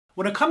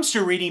When it comes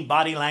to reading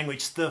body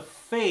language, the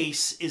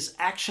face is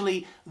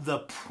actually the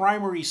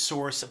primary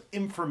source of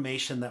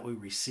information that we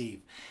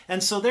receive.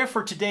 And so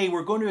therefore today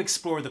we're going to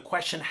explore the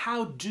question,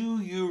 how do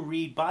you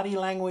read body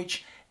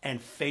language and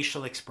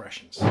facial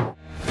expressions?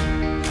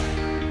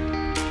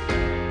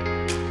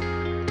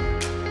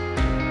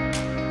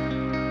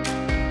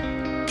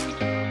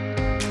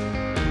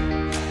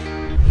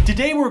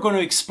 Today we're going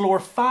to explore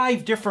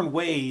 5 different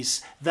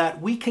ways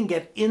that we can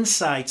get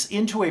insights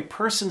into a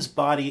person's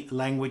body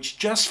language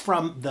just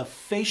from the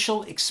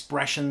facial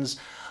expressions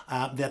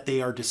that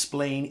they are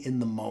displaying in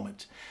the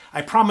moment.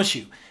 I promise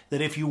you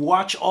that if you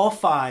watch all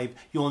 5,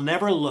 you'll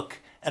never look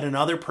at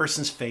another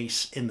person's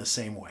face in the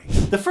same way.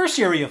 The first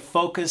area of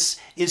focus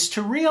is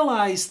to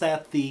realize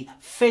that the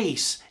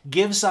face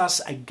gives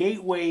us a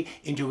gateway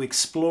into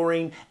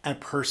exploring a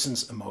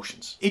person's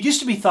emotions. It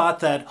used to be thought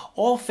that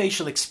all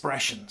facial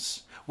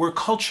expressions were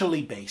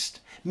culturally based,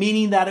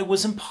 meaning that it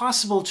was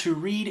impossible to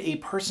read a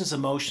person's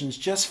emotions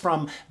just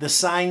from the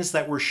signs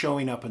that were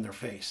showing up in their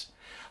face.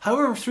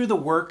 However, through the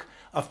work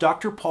of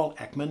Dr. Paul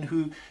Ekman,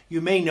 who you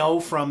may know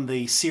from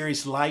the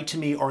series Lie to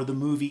Me or the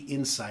movie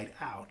Inside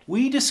Out,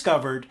 we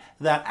discovered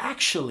that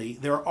actually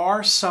there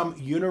are some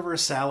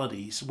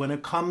universalities when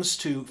it comes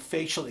to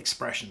facial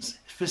expressions.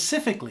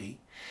 Specifically,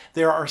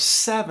 there are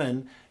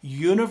 7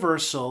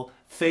 universal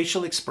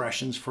facial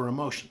expressions for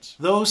emotions.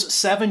 Those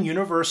 7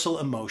 universal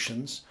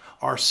emotions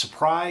are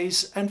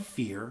surprise and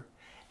fear,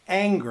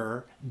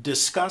 anger,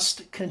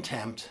 disgust,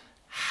 contempt,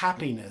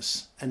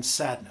 happiness, and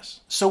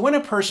sadness. So when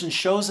a person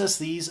shows us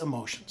these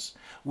emotions,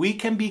 we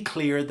can be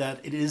clear that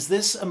it is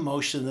this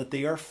emotion that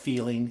they are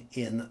feeling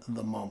in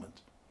the moment.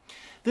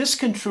 This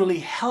can truly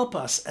help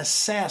us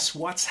assess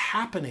what's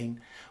happening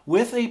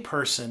with a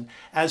person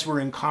as we're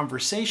in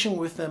conversation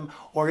with them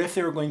or if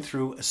they're going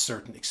through a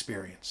certain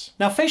experience.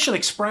 Now, facial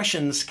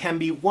expressions can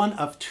be one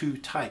of 2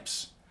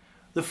 types.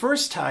 The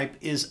first type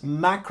is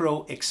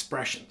macro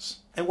expressions.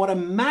 And what a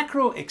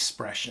macro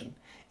expression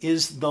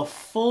is the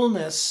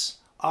fullness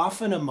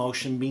of an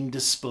emotion being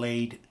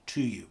displayed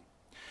to you.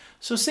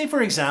 So say,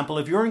 for example,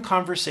 if you're in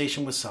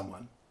conversation with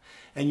someone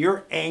and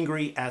you're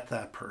angry at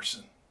that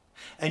person,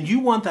 and you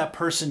want that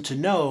person to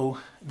know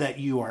that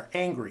you are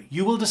angry,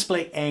 you will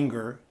display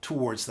anger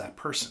towards that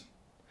person.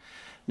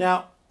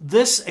 Now,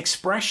 this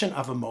expression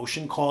of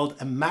emotion, called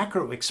a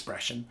macro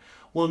expression,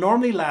 will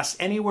normally last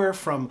anywhere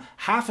from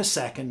half a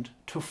second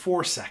to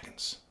 4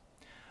 seconds.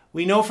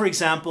 We know, for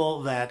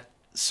example, that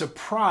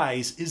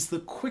surprise is the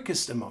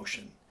quickest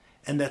emotion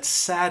and that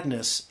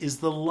sadness is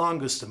the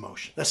longest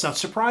emotion. That's not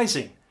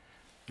surprising.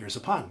 Here's a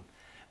pun.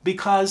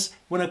 Because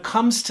when it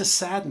comes to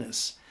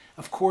sadness,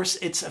 of course,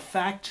 its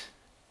effect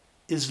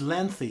is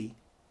lengthy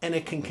and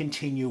it can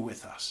continue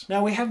with us.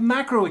 Now, we have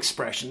macro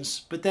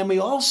expressions, but then we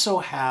also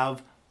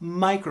have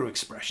micro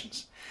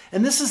expressions.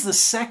 And this is the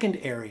second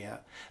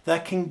area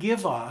that can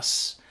give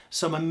us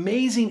some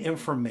amazing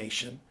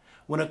information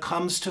when it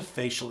comes to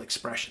facial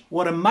expression.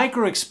 What a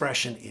micro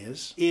expression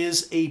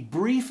is a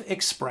brief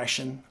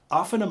expression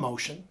of an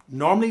emotion,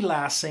 normally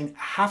lasting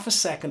half a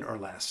second or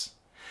less,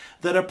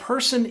 that a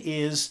person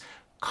is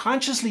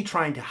consciously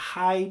trying to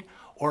hide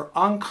or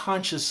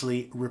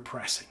unconsciously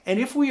repressing. And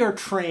if we are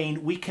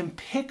trained, we can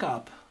pick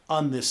up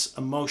on this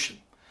emotion.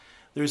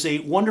 There's a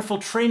wonderful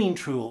training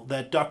tool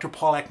that Dr.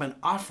 Paul Ekman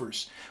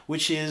offers,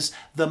 which is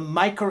the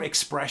Micro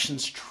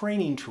Expressions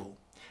Training Tool.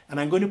 And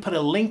I'm going to put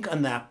a link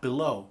on that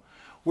below,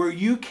 where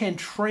you can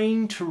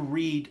train to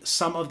read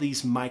some of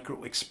these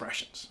micro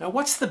expressions. Now,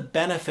 what's the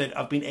benefit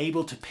of being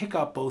able to pick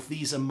up both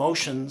these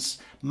emotions,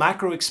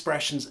 macro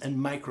expressions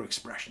and micro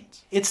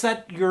expressions? It's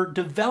that you're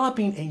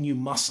developing a new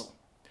muscle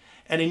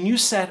and a new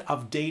set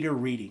of data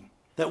reading,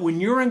 that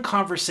when you're in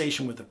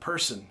conversation with a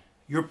person,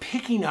 you're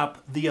picking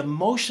up the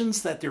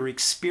emotions that they're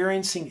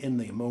experiencing in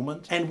the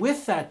moment. And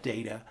with that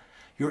data,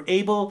 you're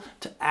able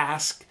to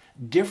ask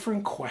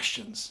different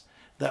questions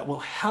that will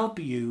help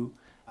you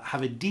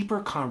have a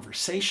deeper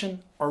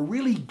conversation or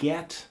really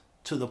get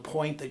to the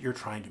point that you're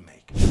trying to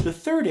make. The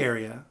third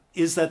area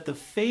is that the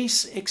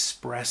face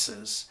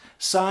expresses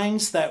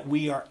signs that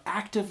we are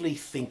actively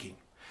thinking.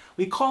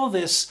 We call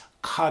this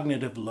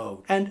cognitive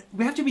load. And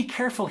we have to be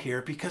careful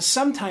here because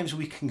sometimes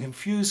we can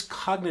confuse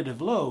cognitive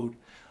load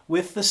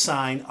with the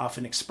sign of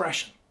an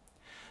expression.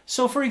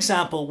 So for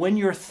example, when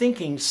you're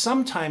thinking,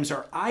 sometimes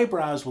our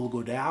eyebrows will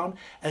go down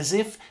as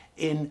if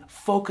in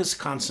focused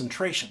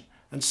concentration.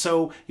 And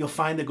so you'll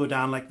find they go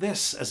down like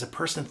this as a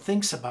person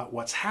thinks about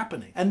what's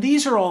happening. And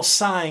these are all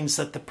signs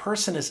that the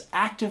person is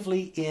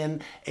actively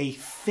in a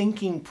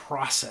thinking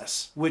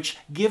process, which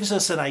gives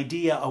us an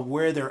idea of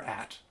where they're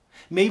at.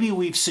 Maybe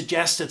we've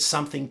suggested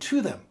something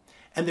to them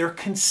and they're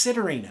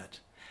considering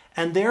it.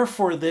 And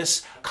therefore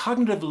this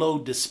cognitive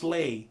load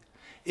display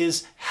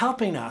is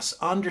helping us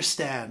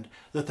understand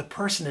that the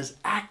person is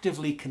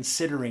actively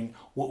considering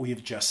what we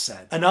have just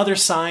said. Another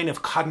sign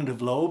of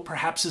cognitive load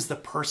perhaps is the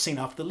pursing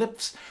of the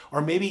lips, or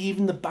maybe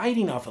even the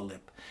biting of a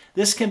lip.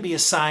 This can be a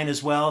sign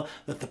as well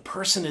that the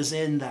person is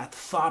in that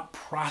thought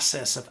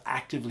process of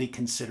actively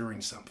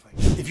considering something.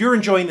 If you're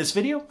enjoying this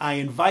video, I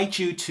invite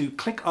you to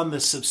click on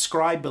the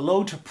subscribe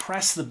below to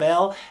press the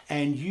bell,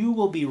 and you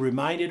will be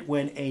reminded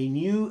when a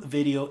new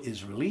video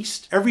is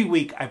released. Every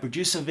week I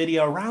produce a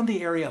video around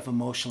the area of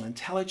emotional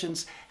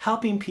intelligence,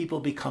 helping people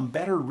become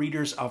better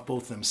readers of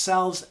both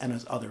themselves and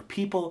as other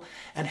people,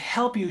 and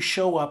help you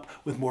show up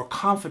with more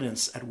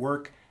confidence at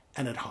work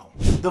and at home.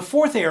 The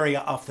fourth area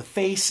of the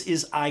face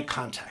is eye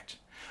contact.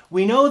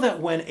 We know that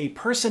when a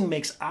person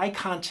makes eye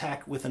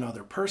contact with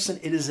another person,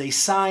 it is a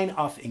sign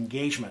of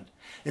engagement.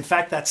 In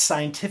fact, that's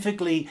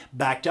scientifically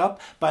backed up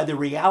by the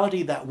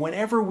reality that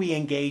whenever we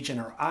engage in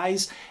our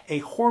eyes, a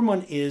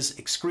hormone is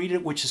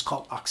excreted, which is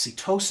called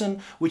oxytocin,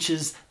 which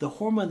is the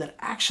hormone that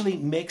actually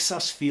makes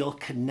us feel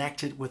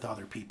connected with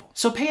other people.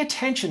 So pay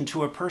attention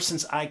to a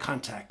person's eye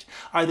contact.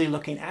 Are they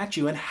looking at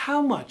you, and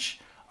how much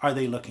are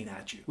they looking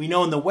at you? We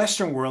know in the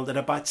Western world that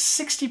about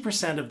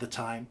 60% of the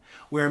time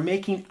we're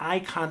making eye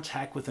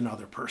contact with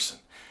another person,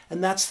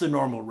 and that's the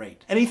normal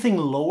rate. Anything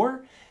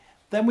lower,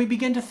 then we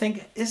begin to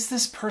think, is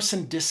this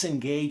person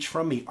disengaged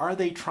from me? Are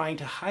they trying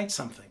to hide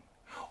something?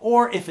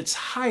 Or if it's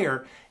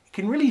higher, it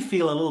can really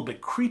feel a little bit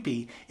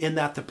creepy in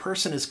that the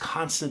person is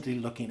constantly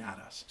looking at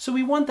us. So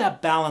we want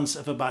that balance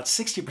of about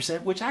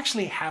 60%, which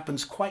actually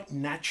happens quite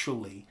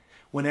naturally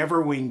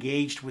whenever we're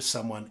engaged with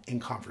someone in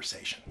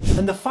conversation.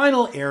 And the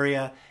final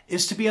area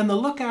is to be on the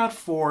lookout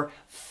for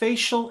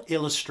facial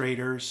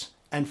illustrators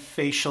and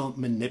facial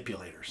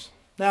manipulators.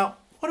 Now,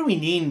 what do we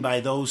mean by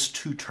those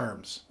two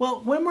terms?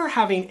 Well, when we're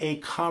having a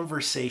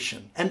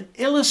conversation, an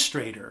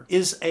illustrator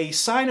is a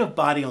sign of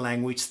body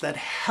language that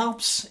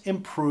helps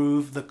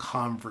improve the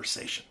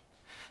conversation.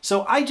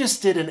 So I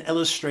just did an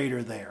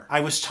illustrator there.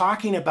 I was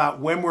talking about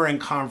when we're in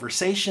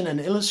conversation, an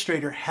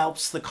illustrator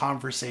helps the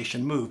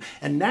conversation move.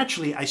 And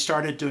naturally, I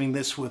started doing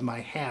this with my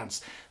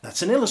hands.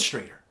 That's an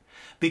illustrator,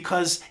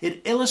 because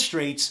it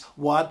illustrates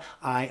what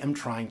I am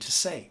trying to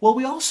say. Well,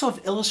 we also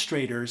have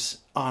illustrators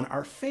on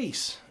our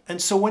face. And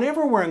so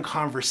whenever we're in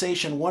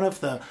conversation, one of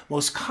the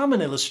most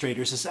common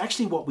illustrators is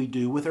actually what we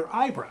do with our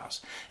eyebrows.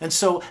 And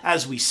so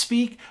as we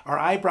speak, our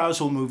eyebrows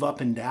will move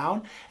up and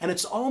down, and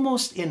it's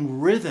almost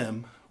in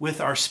rhythm with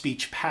our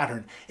speech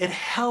pattern. It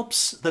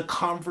helps the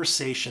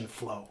conversation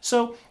flow.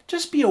 So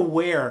just be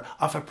aware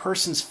of a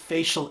person's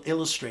facial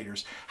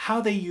illustrators, how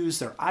they use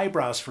their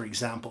eyebrows, for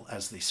example,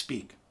 as they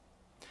speak.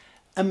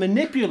 A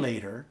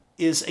manipulator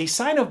is a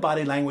sign of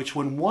body language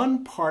when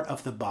one part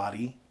of the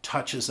body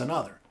touches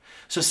another.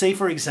 So say,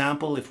 for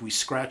example, if we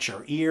scratch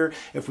our ear,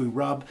 if we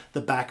rub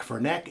the back of our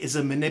neck, is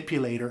a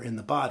manipulator in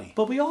the body.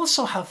 But we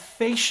also have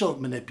facial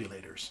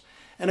manipulators.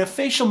 And a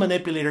facial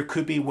manipulator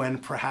could be when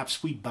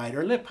perhaps we bite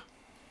our lip,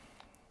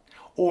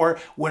 or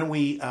when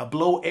we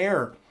blow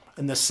air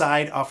in the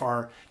side of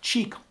our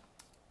cheek,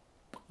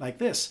 like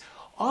this.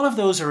 All of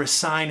those are a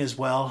sign as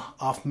well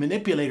of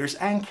manipulators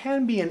and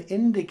can be an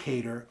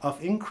indicator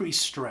of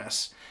increased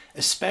stress,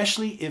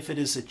 especially if it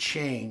is a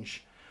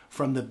change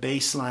from the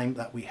baseline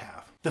that we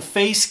have. The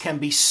face can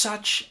be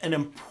such an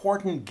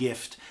important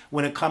gift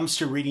when it comes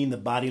to reading the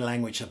body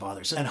language of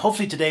others. And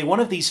hopefully today,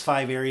 one of these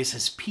 5 areas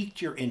has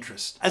piqued your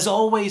interest. As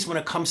always, when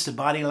it comes to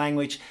body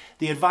language,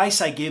 the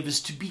advice I give is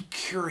to be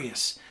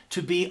curious,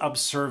 to be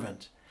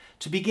observant,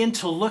 to begin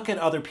to look at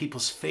other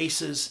people's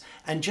faces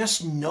and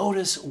just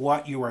notice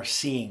what you are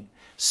seeing.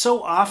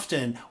 So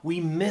often we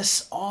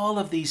miss all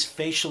of these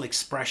facial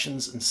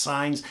expressions and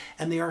signs,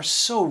 and they are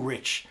so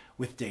rich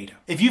with data.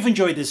 If you've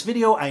enjoyed this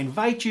video, I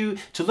invite you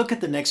to look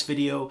at the next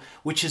video,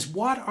 which is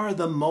what are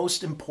the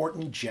most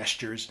important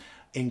gestures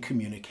in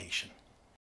communication.